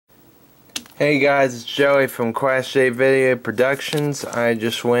Hey guys, it's Joey from Quest J Video Productions. I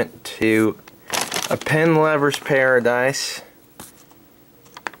just went to a pen lover's paradise,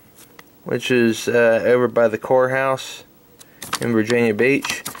 which is over by the courthouse in Virginia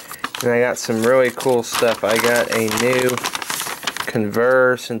Beach, and I got some really cool stuff. I got a new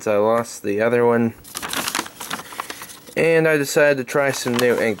converter since I lost the other one, and I decided to try some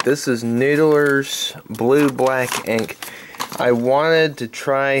new ink. This is Noodler's blue black ink. I wanted to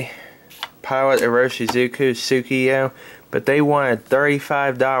try Pilot Iroshizuku Tsukiyo, but they wanted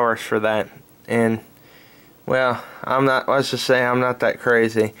 $35 for that, and well, let's just say I'm not that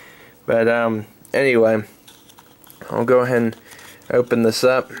crazy. But anyway, I'll go ahead and open this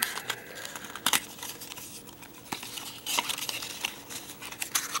up.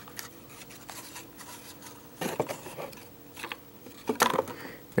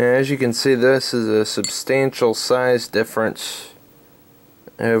 Now, as you can see, this is a substantial size difference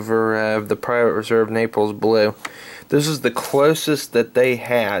over the Private Reserve Naples Blue. This is the closest that they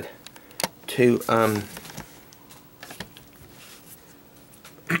had to to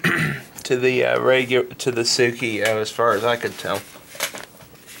the Tsukiyo, as far as I could tell.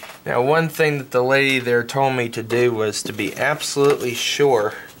 Now, one thing that the lady there told me to do was to be absolutely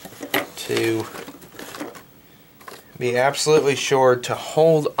sure to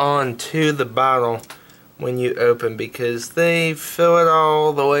hold on to the bottle when you open, because they fill it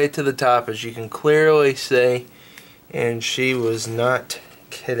all the way to the top, as you can clearly see, and she was not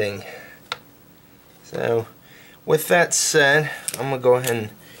kidding. So with that said, I'm gonna go ahead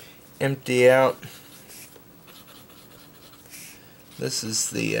and empty out. This is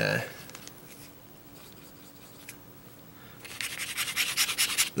the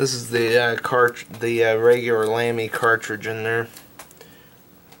regular Lamy cartridge in there.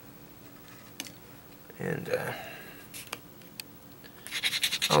 And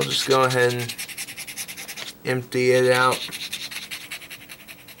I'll just go ahead and empty it out.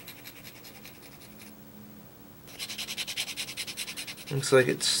 Looks like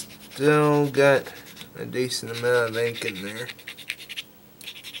it's still got a decent amount of ink in there.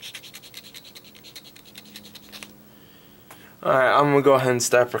 Alright, I'm going to go ahead and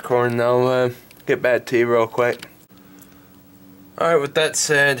stop recording. I'll get back to you real quick. Alright, with that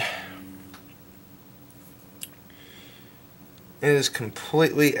said, it is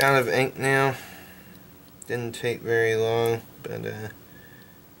completely out of ink now. Didn't take very long, but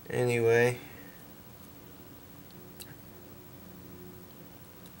anyway.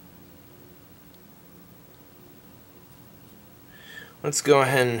 Let's go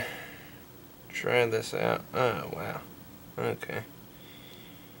ahead and try this out. Oh, wow. Okay.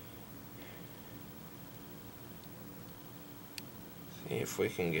 See if we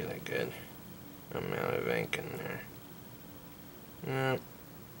can get a good amount of ink in there. No,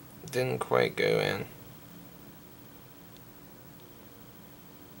 didn't quite go in.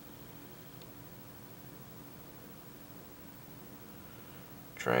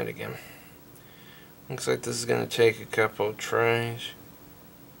 Try it again. Looks like this is going to take a couple of tries.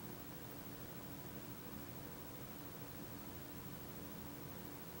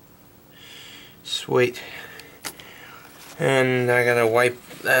 Sweet. And I gotta wipe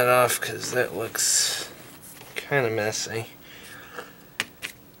that off because that looks kind of messy.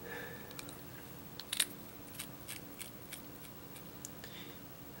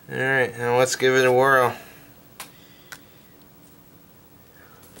 Alright, now let's give it a whirl.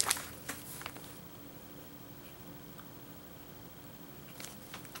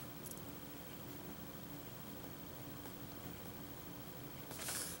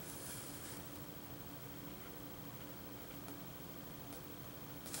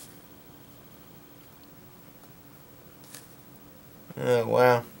 Oh,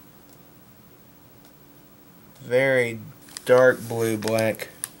 wow. Very dark blue black.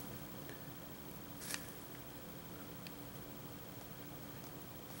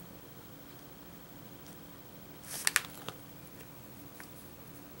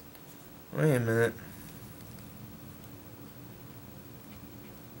 Wait a minute.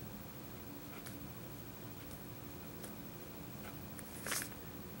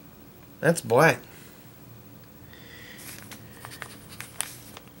 That's black.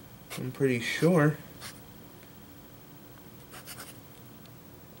 I'm pretty sure.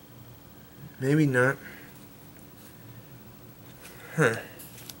 Maybe not. Huh.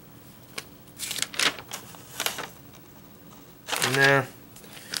 Nah.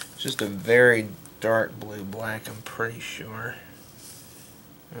 Just a very dark blue black, I'm pretty sure.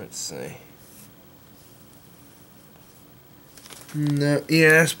 Let's see. No, yeah,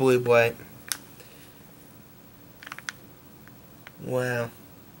 that's blue black. Wow.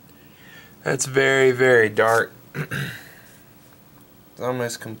 That's very, very dark. It's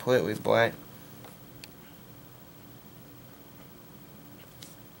almost completely black.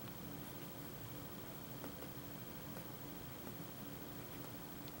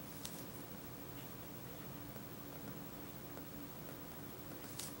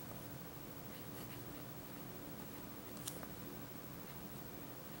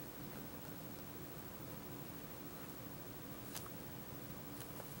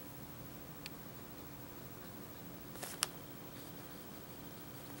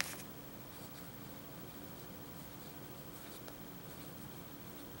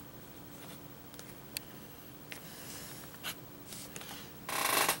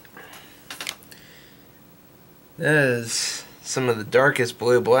 That is some of the darkest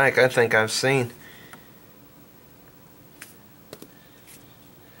blue black I think I've seen.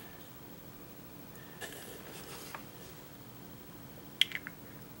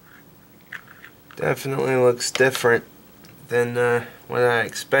 Definitely looks different than what I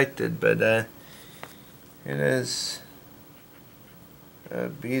expected, but it is a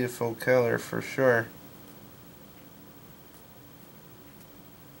beautiful color for sure.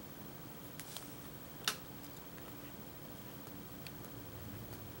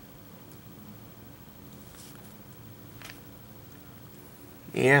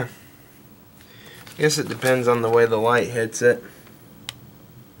 Yeah, I guess it depends on the way the light hits it.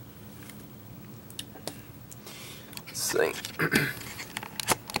 Let's see.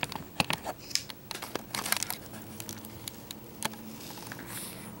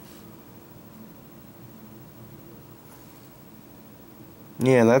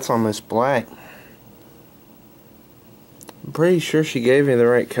 Yeah, that's almost black. I'm pretty sure she gave me the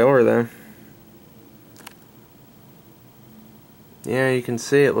right color though. Yeah, you can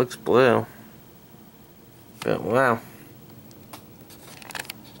see it looks blue. But wow.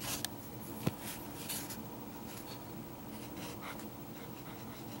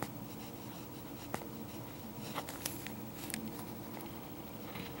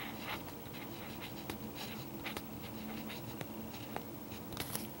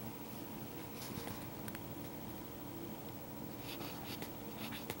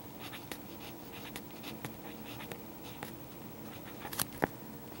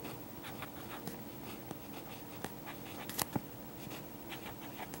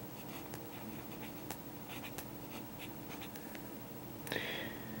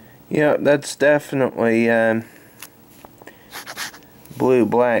 Yeah, that's definitely blue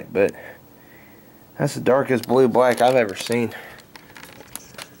black, but that's the darkest blue black I've ever seen.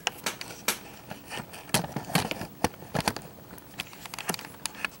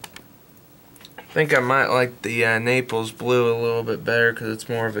 I think I might like the Naples blue a little bit better because it's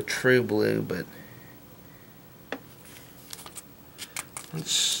more of a true blue, but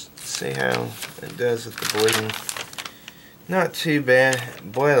let's see how it does with the bleeding. Not too bad.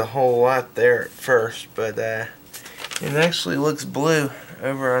 Bled a whole lot there at first, but it actually looks blue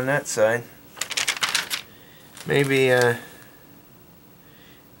over on that side. Maybe,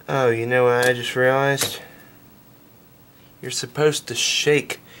 oh, you know what I just realized? You're supposed to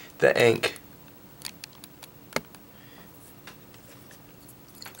shake the ink.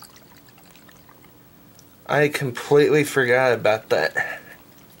 I completely forgot about that.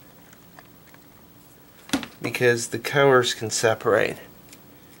 Because the colors can separate.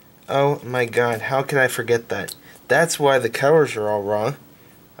 Oh my god, how could I forget that? That's why the colors are all wrong.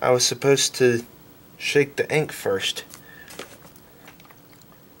 I was supposed to shake the ink first.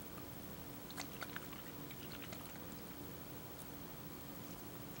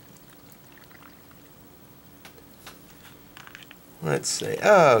 Let's see.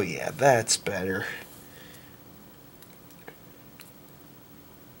 Oh yeah, that's better.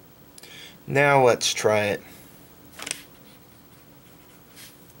 Now let's try it.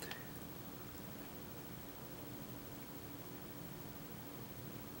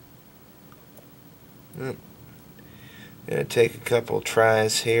 Gonna take a couple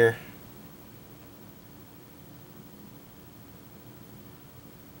tries here.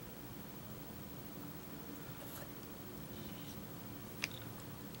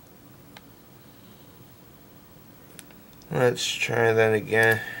 Let's try that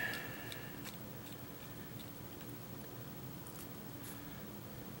again.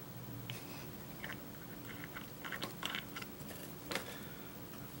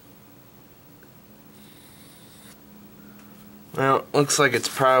 Well, looks like it's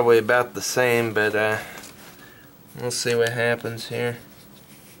probably about the same, but we'll see what happens here.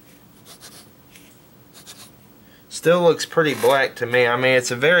 Still looks pretty black to me. I mean, it's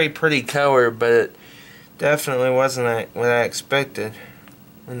a very pretty color, but it definitely wasn't what I expected.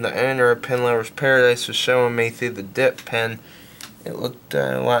 when the owner of Pen Lovers Paradise was showing me through the dip pen, it looked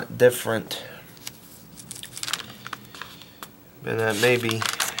a lot different. But maybe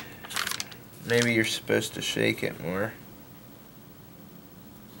you're supposed to shake it more.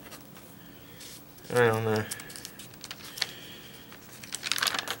 I don't know.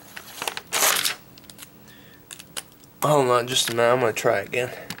 Hold on just a minute, I'm going to try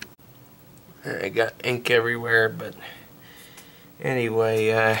again. I got ink everywhere, but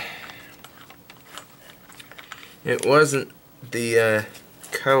anyway, it wasn't the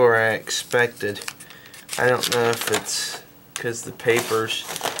color I expected. I don't know if it's because the paper's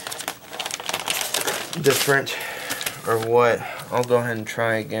different or what. I'll go ahead and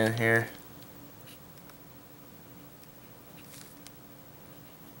try again here.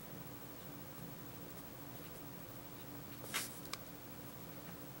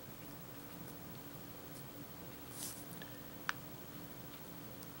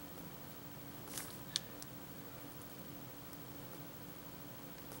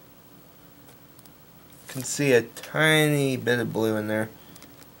 Can see a tiny bit of blue in there,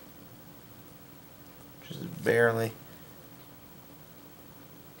 just barely.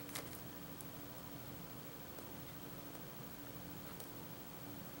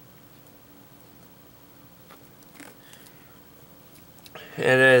 It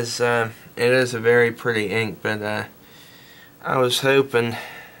is a very pretty ink, but I was hoping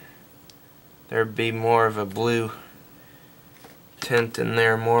there'd be more of a blue tint in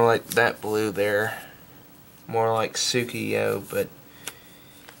there, more like that blue there. More like Sukiyo, but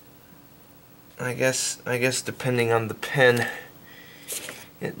I guess depending on the pen,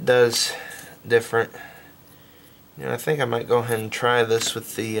 it does different. You know, I think I might go ahead and try this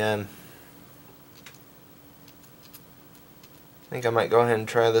with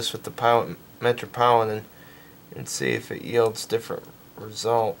the Pilot Metropolitan and see if it yields different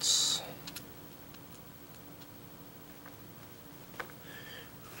results.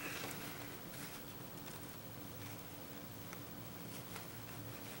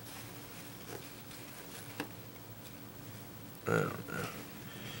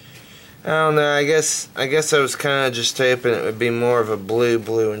 I don't know. I guess I was kind of just hoping it would be more of a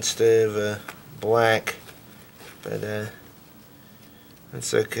blue instead of a black, but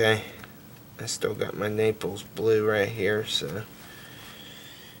that's okay. I still got my Naples blue right here, so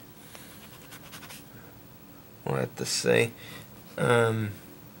we'll have to see. Looks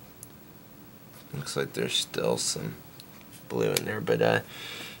like there's still some blue in there, but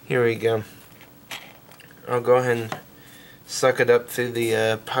here we go. I'll go ahead and suck it up through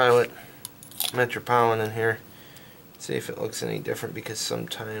the Pilot Metropolitan here. See if it looks any different, because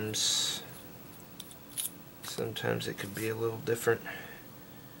sometimes it could be a little different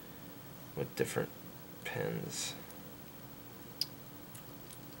with different pens.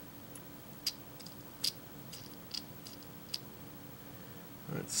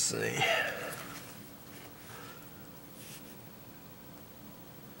 Let's see.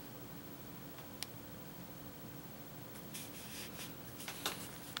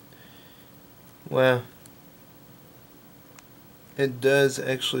 Well, it does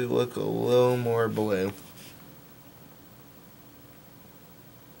actually look a little more blue.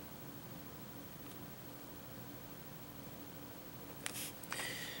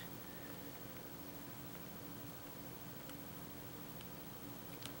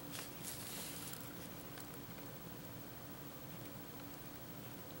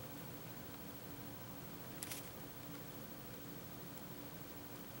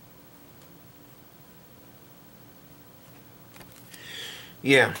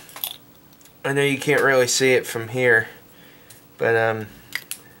 Yeah, I know you can't really see it from here, but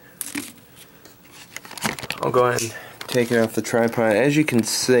I'll go ahead and take it off the tripod. As you can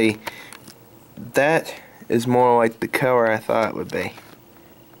see, that is more like the color I thought it would be.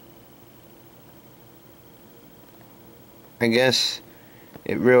 I guess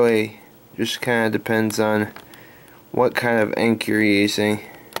it really just kind of depends on what kind of ink you're using,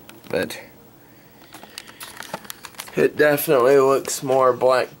 but it definitely looks more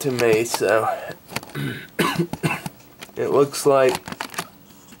black to me, so it looks like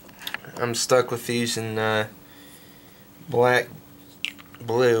I'm stuck with using black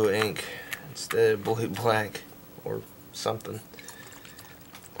blue ink instead of blue black or something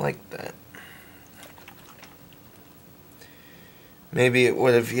like that. Maybe it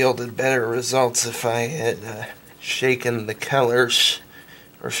would have yielded better results if I had shaken the colors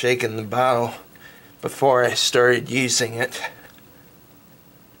or shaken the bottle before I started using it.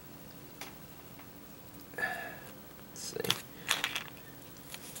 Let's see.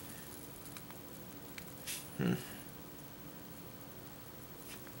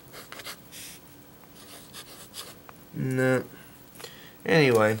 No.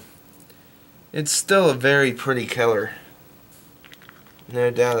 Anyway, it's still a very pretty color.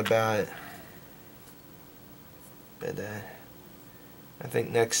 No doubt about it. But I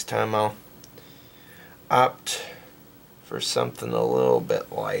think next time I'll opt for something a little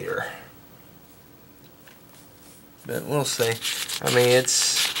bit lighter. But we'll see. I mean,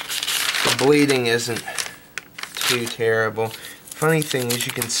 the bleeding isn't too terrible. Funny thing is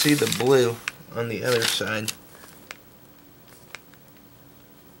you can see the blue on the other side.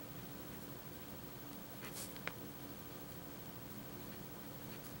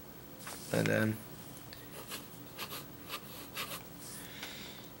 But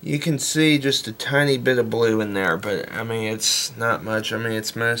you can see just a tiny bit of blue in there, but I mean it's not much. I mean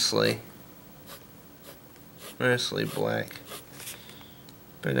it's mostly black.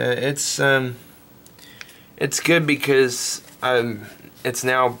 But it's good because it's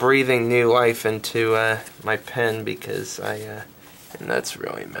now breathing new life into my pen, because and that's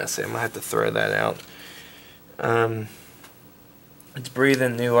really messy. I'm gonna have to throw that out. It's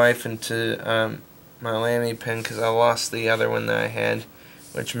breathing new life into my Lamy pen, because I lost the other one that I had,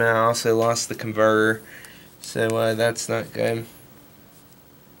 which meant I also lost the converter, so that's not good.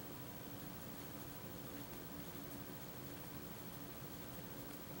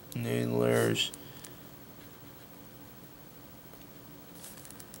 Noodlers.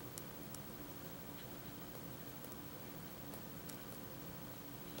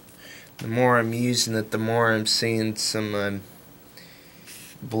 The more I'm using it, the more I'm seeing some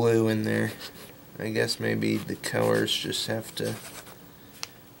blue in there. I guess maybe the colors just have to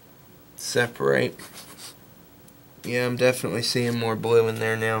separate. Yeah, I'm definitely seeing more blue in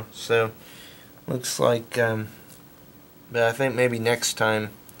there now. So looks like, but I think maybe next time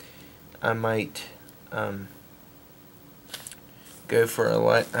I might go for a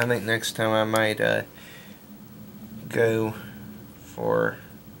light. I think next time I might go for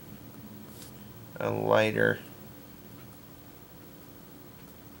a lighter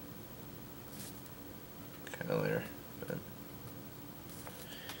color. But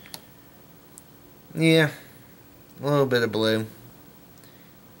yeah, a little bit of blue.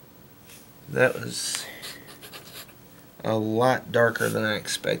 That was a lot darker than I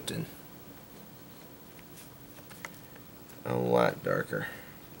expected. A lot darker.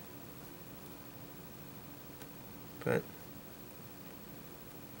 But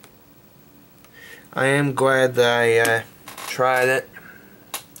I am glad that I tried it.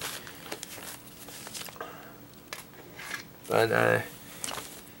 But I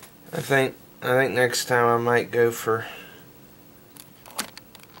think next time I might go for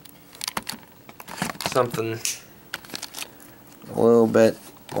something a little bit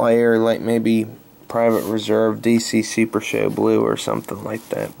lighter, like maybe Private Reserve DC Super Show Blue or something like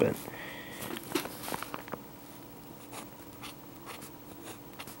that. But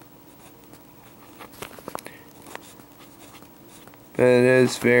it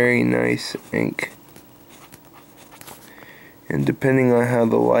is very nice ink, and depending on how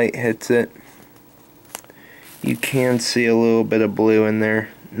the light hits it, you can see a little bit of blue in there.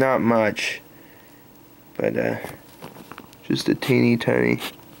 Not much, but just a teeny tiny.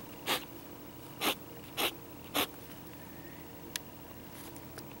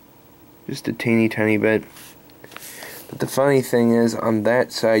 Just a teeny tiny bit. But the funny thing is, on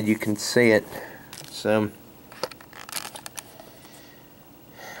that side you can see it. So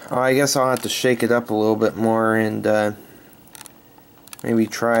I guess I'll have to shake it up a little bit more and maybe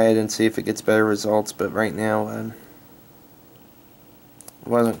try it and see if it gets better results. But right now it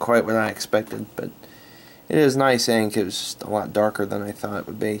wasn't quite what I expected, but it is nice ink. It was just a lot darker than I thought it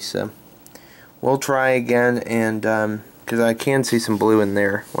would be. So we'll try again, and because I can see some blue in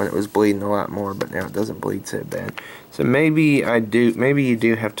there when it was bleeding a lot more, but now it doesn't bleed so bad. So maybe you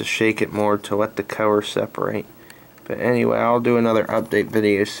do have to shake it more to let the color separate. But anyway, I'll do another update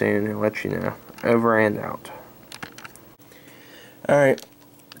video soon and let you know. Over and out. Alright,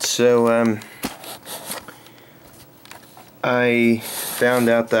 so I found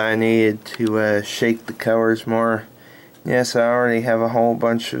out that I needed to shake the colors more. Yes, I already have a whole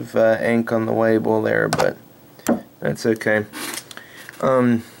bunch of ink on the label there, but that's okay.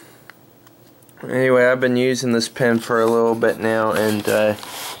 Anyway, I've been using this pen for a little bit now, and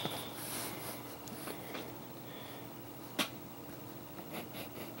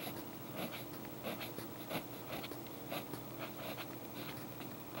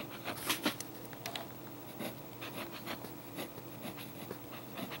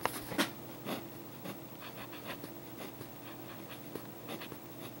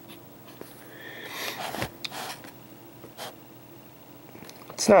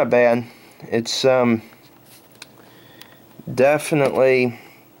it's not bad. It's definitely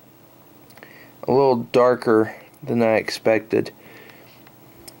a little darker than I expected.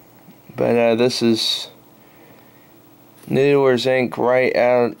 But this is Noodler's ink right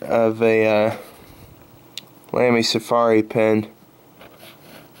out of a Lamy Safari pen.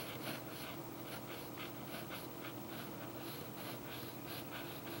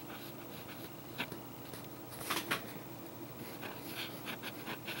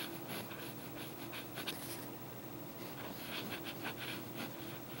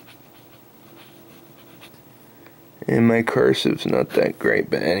 And my cursive's not that great,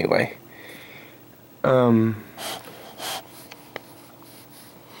 but anyway. I'm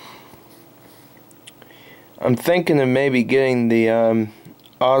thinking of maybe getting the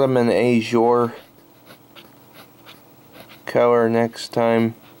Ottoman Azure color next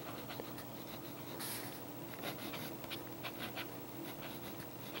time.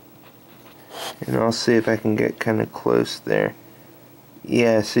 And I'll see if I can get kind of close there.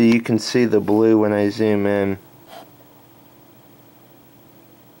 Yeah, so you can see the blue when I zoom in.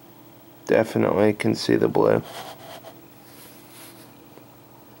 Definitely can see the blue.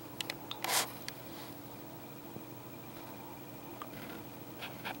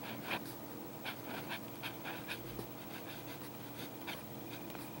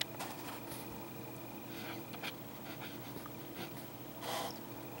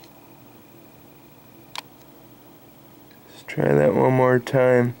 Let's try that one more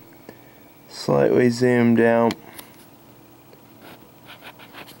time. Slightly zoomed out.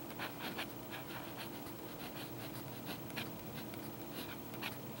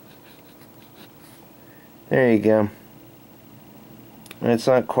 There you go. It's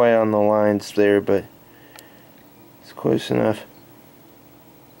not quite on the lines there, but it's close enough.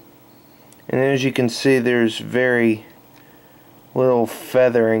 And as you can see, there's very little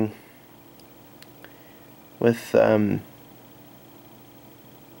feathering with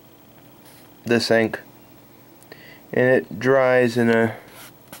this ink. And it dries in a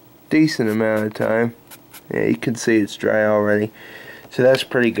decent amount of time. Yeah, you can see it's dry already. So that's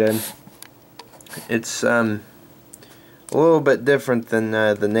pretty good. It's a little bit different than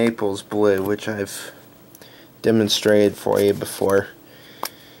the Naples blue, which I've demonstrated for you before.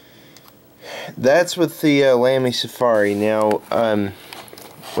 That's with the Lamy Safari. Now,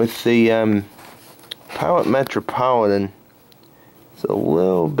 with the Pilot Metropolitan, it's a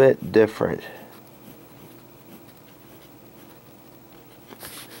little bit different.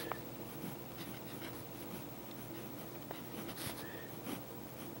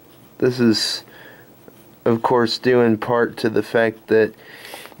 This is, of course, due in part to the fact that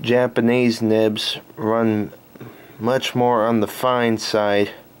Japanese nibs run much more on the fine side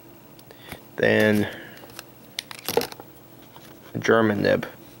than a German nib.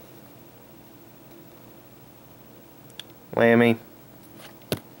 Lamy,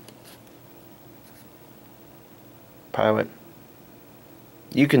 Pilot.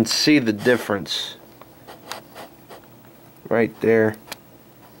 You can see the difference right there.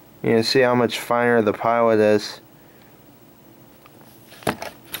 You can see how much finer the Pilot is.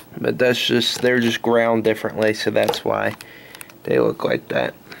 But that's just, they're just ground differently, so that's why they look like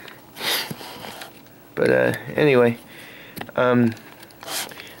that. But anyway,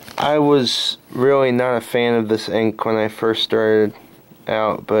 I was really not a fan of this ink when I first started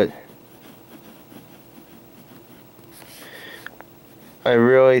out, but I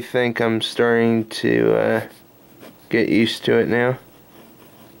really think I'm starting to get used to it now.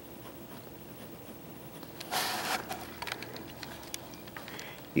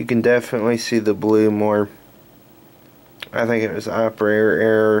 You can definitely see the blue more. I think it was operator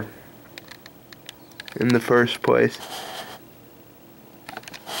error in the first place.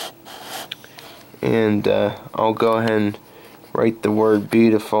 And I'll go ahead and write the word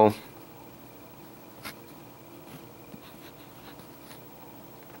beautiful.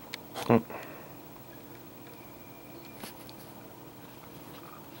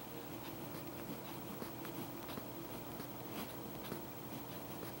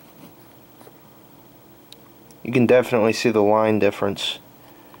 You can definitely see the line difference.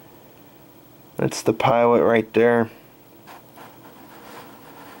 That's the Pilot right there.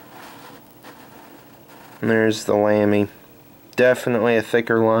 And there's the Lamy. Definitely a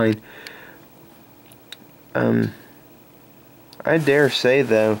thicker line. I dare say,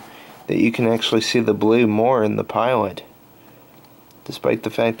 though, that you can actually see the blue more in the Pilot, despite the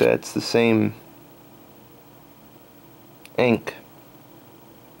fact that it's the same ink.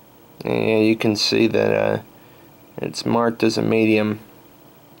 And yeah, you can see that it's marked as a medium,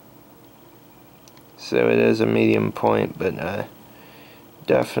 so it is a medium point, but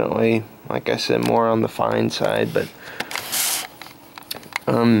definitely, like I said, more on the fine side. But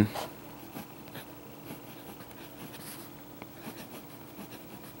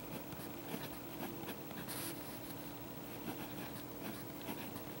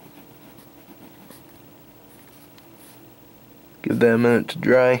Give that a minute to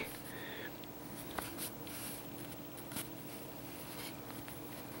dry.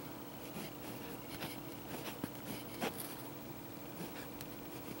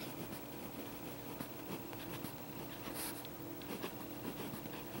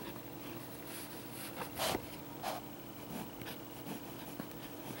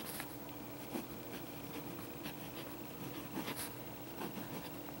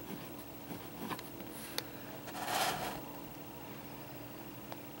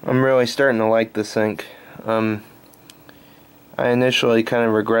 I'm really starting to like this ink. I initially kind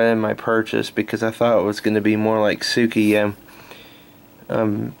of regretted my purchase because I thought it was going to be more like Sukiyo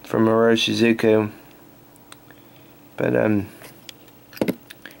from Iroshizuku. But, and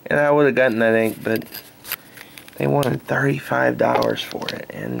I would have gotten that ink, but they wanted $35 for it,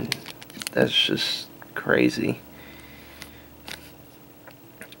 and that's just crazy.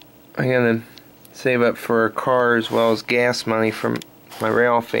 I'm going to save up for a car as well as gas money from my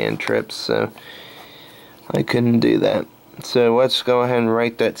rail fan trips, so I couldn't do that. So let's go ahead and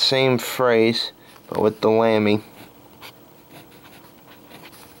write that same phrase, but with the Lamy.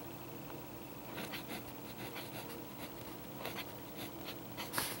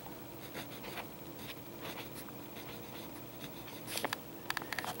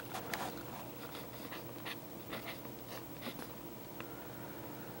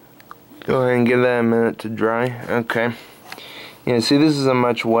 Go ahead and give that a minute to dry. Okay. Yeah, see, this is a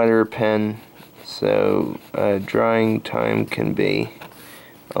much wetter pen, so drying time can be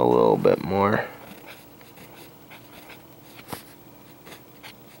a little bit more.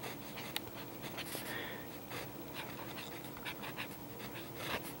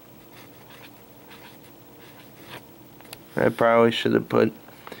 I probably should have put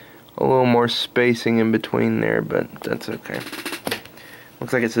a little more spacing in between there, but that's okay.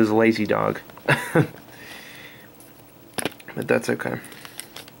 Looks like it says lazy dog. But that's okay.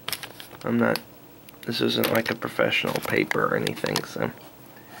 This isn't like a professional paper or anything, so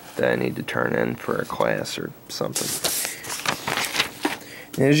that I need to turn in for a class or something.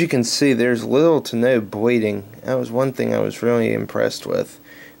 And as you can see, there's little to no bleeding. That was one thing I was really impressed with.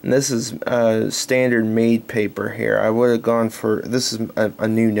 And this is standard made paper here. I would have gone for, this is a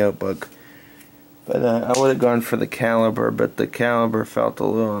new notebook. But I would have gone for the Caliber, but the Caliber felt a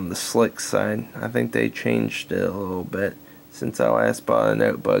little on the slick side. I think they changed it a little bit since I last bought a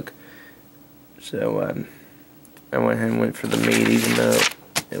notebook. So I went ahead and went for the Mead, even though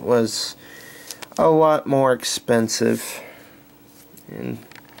it was a lot more expensive. And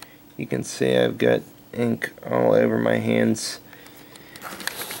you can see I've got ink all over my hands.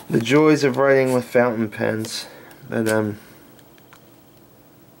 The joys of writing with fountain pens. But and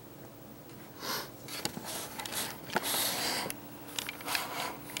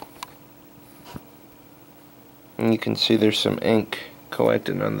you can see there's some ink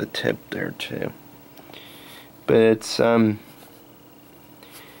collected on the tip there too. But it's it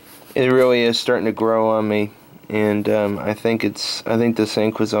really is starting to grow on me, and I think this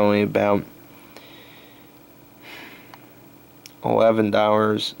ink was only about $11,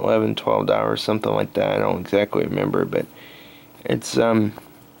 $12, something like that. I don't exactly remember, but it's not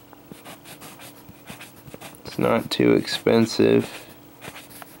too expensive.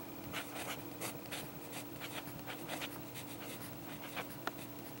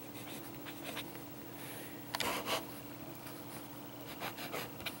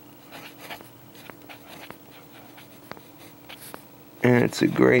 And it's a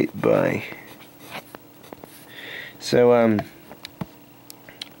great buy. So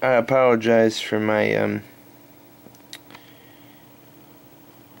I apologize for my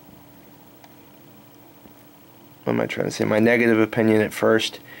what am I trying to say? My negative opinion at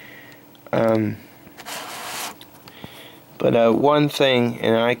first. But one thing,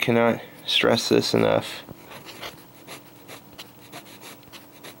 and I cannot stress this enough.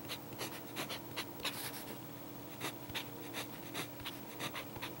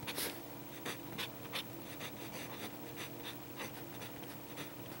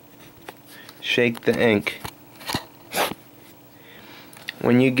 Shake the ink.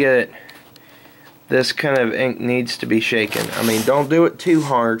 When you get it, this kind of ink needs to be shaken. I mean, don't do it too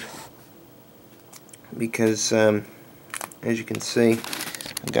hard, because as you can see,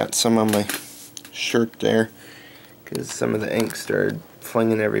 I got some on my shirt there because some of the ink started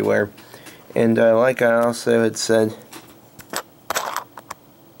flinging everywhere. And like I also had said,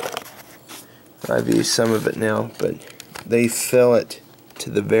 I've used some of it now, but they fill it to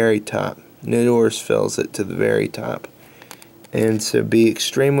the very top. Noodlers fills it to the very top. And so be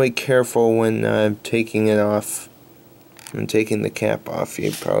extremely careful when taking it off. When taking the cap off,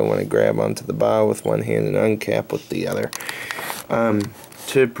 you probably want to grab onto the bottle with one hand and uncap with the other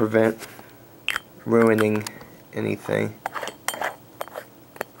to prevent ruining anything.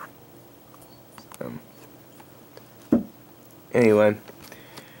 Anyway,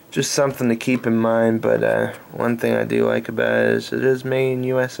 just something to keep in mind, but one thing I do like about it is made in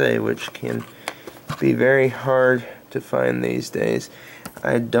USA, which can be very hard to find these days.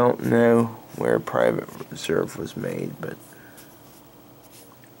 I don't know where Private Reserve was made, but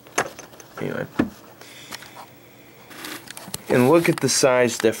anyway. And look at the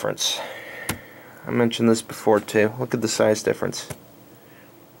size difference. I mentioned this before too. Look at the size difference.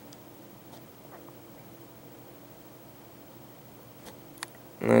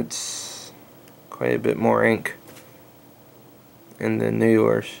 That's quite a bit more ink in the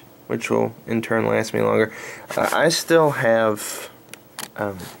Noodlers, which will in turn last me longer. I still have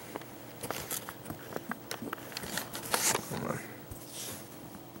hold on.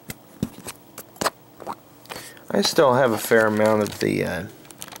 I still have a fair amount of the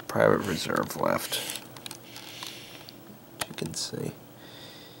Private Reserve left, as you can see.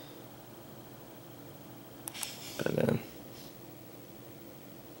 But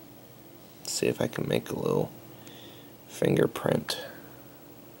see if I can make a little fingerprint.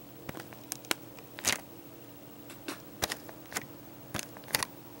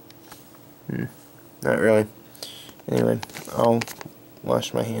 Not really. Anyway, I'll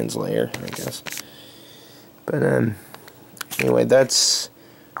wash my hands later, I guess. But anyway, that's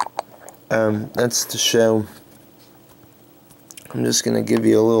the show. I'm just gonna give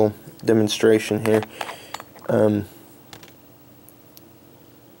you a little demonstration here.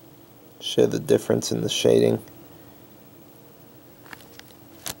 Show the difference in the shading.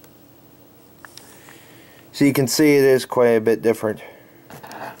 So you can see it is quite a bit different.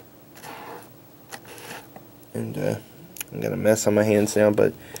 And I'm got a mess on my hands now,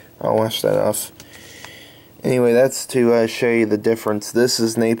 but I'll wash that off. Anyway, that's to show you the difference. This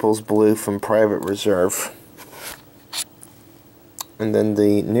is Naples Blue from Private Reserve. And then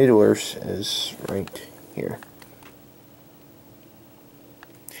the Noodlers is right here.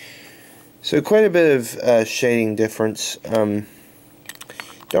 So quite a bit of shading difference. Don't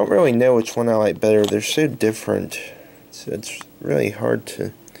really know which one I like better. They're so different. So it's really hard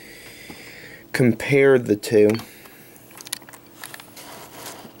to compare the two.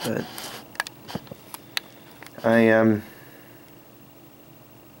 But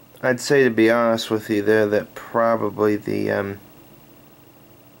I'd say, to be honest with you there, that probably the and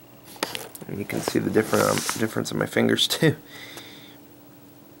you can see the difference in my fingers too.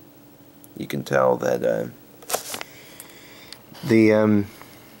 You can tell that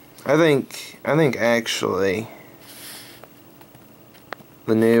I think actually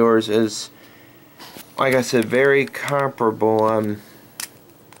the Noodlers is, like I said, very comparable.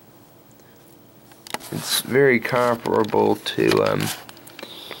 It's very comparable to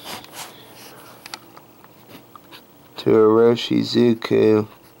Iroshizuku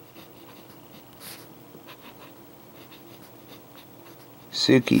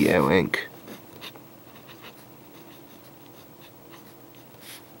Tsukiyo ink.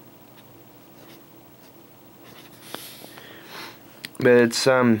 But it's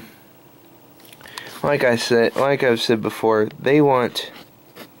like I've said before, they want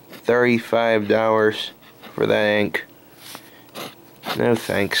 $35 for that ink. No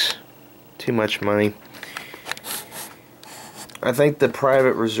thanks. Too much money. I think the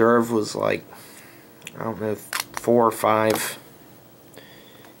Private Reserve was like, I don't know, 4 or 5.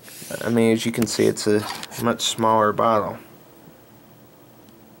 I mean, as you can see, it's a much smaller bottle.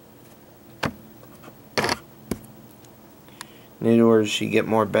 Noodlers, you get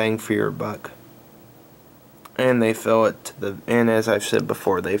more bang for your buck. And they fill it to the, and as I've said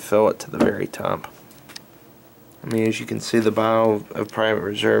before, they fill it to the very top. I mean, as you can see, the bottle of Private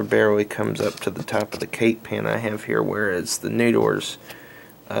Reserve barely comes up to the top of the cake pan I have here, whereas the Noodlers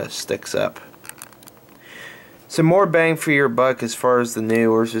sticks up. So more bang for your buck as far as the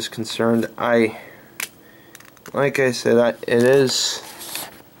Noodlers is concerned. Like I said, it is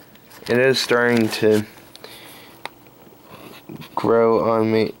starting to grow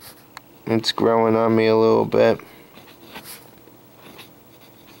on me. It's growing on me a little bit.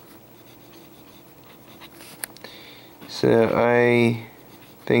 So I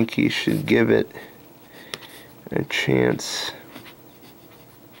think you should give it a chance.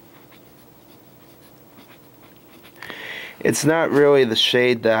 It's not really the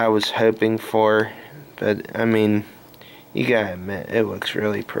shade that I was hoping for, but I mean, you gotta admit, it looks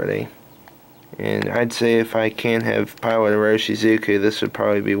really pretty. And I'd say if I can't have Pilot Iroshizuku, this would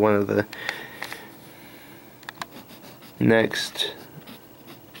probably be one of the next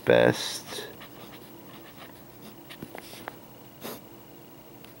best.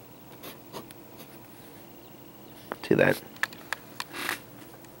 To that.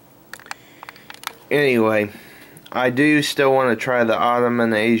 Anyway, I do still want to try the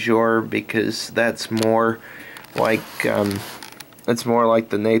Ottoman Azure because that's more like it's more like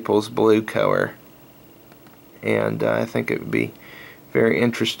the Naples blue color, and I think it would be very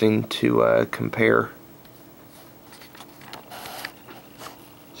interesting to compare.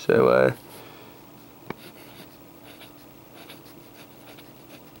 So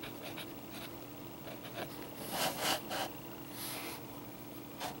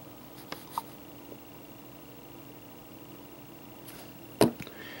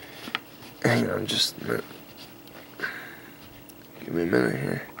hang on just a minute. Give me a minute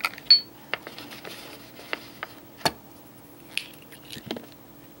here.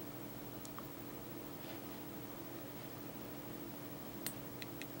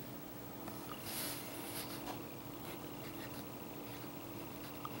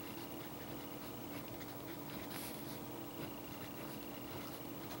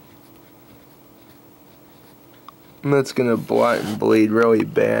 That's gonna blot and bleed really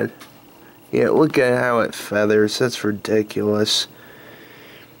bad. Yeah, look at how it feathers. That's ridiculous.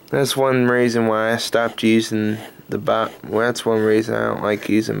 That's one reason why I stopped using the well, that's one reason I don't like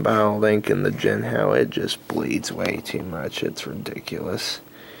using BioLink in the Gen. How it just bleeds way too much. It's ridiculous.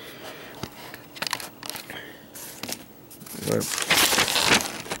 That's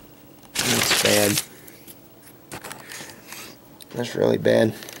bad. That's really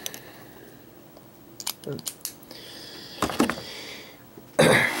bad.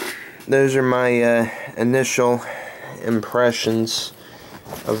 Those are my initial impressions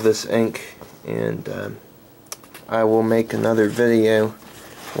of this ink, and I will make another video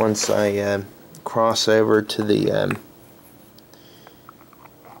once I cross over to the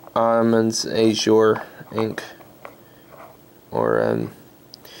Ottoman's Azure ink, or I'm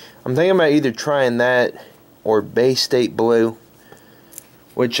thinking about either trying that or Bay State Blue,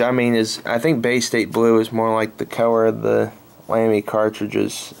 which I mean I think Bay State Blue is more like the color of the Lamy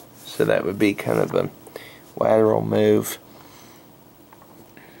cartridges. So that would be kind of a lateral move.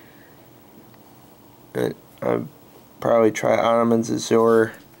 I'd probably try Ottoman's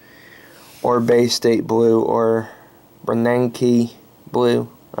Azure or Bay State Blue or Bernanke Blue,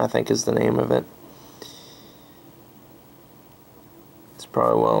 I think is the name of it. It's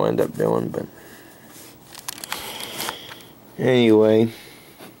probably what I'll end up doing, but anyway.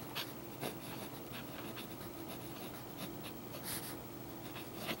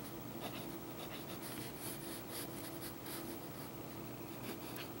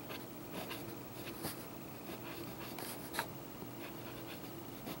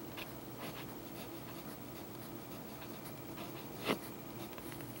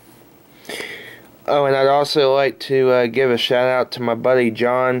 Oh, and I'd also like to give a shout out to my buddy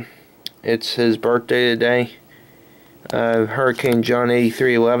John. It's his birthday today. Hurricane John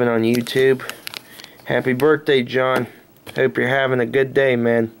 8311 on YouTube. Happy birthday, John. Hope you're having a good day,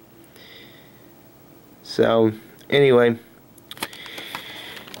 man. So, anyway,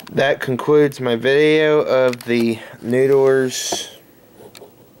 that concludes my video of the Noodler's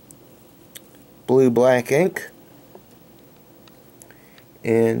Blue Black ink.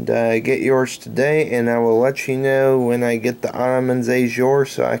 And get yours today, and I will let you know when I get the Ottoman's Azure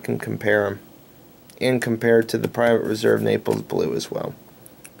so I can compare them. And compare it to the Private Reserve Naples Blue as well.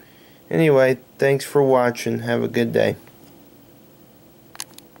 Anyway, thanks for watching. Have a good day.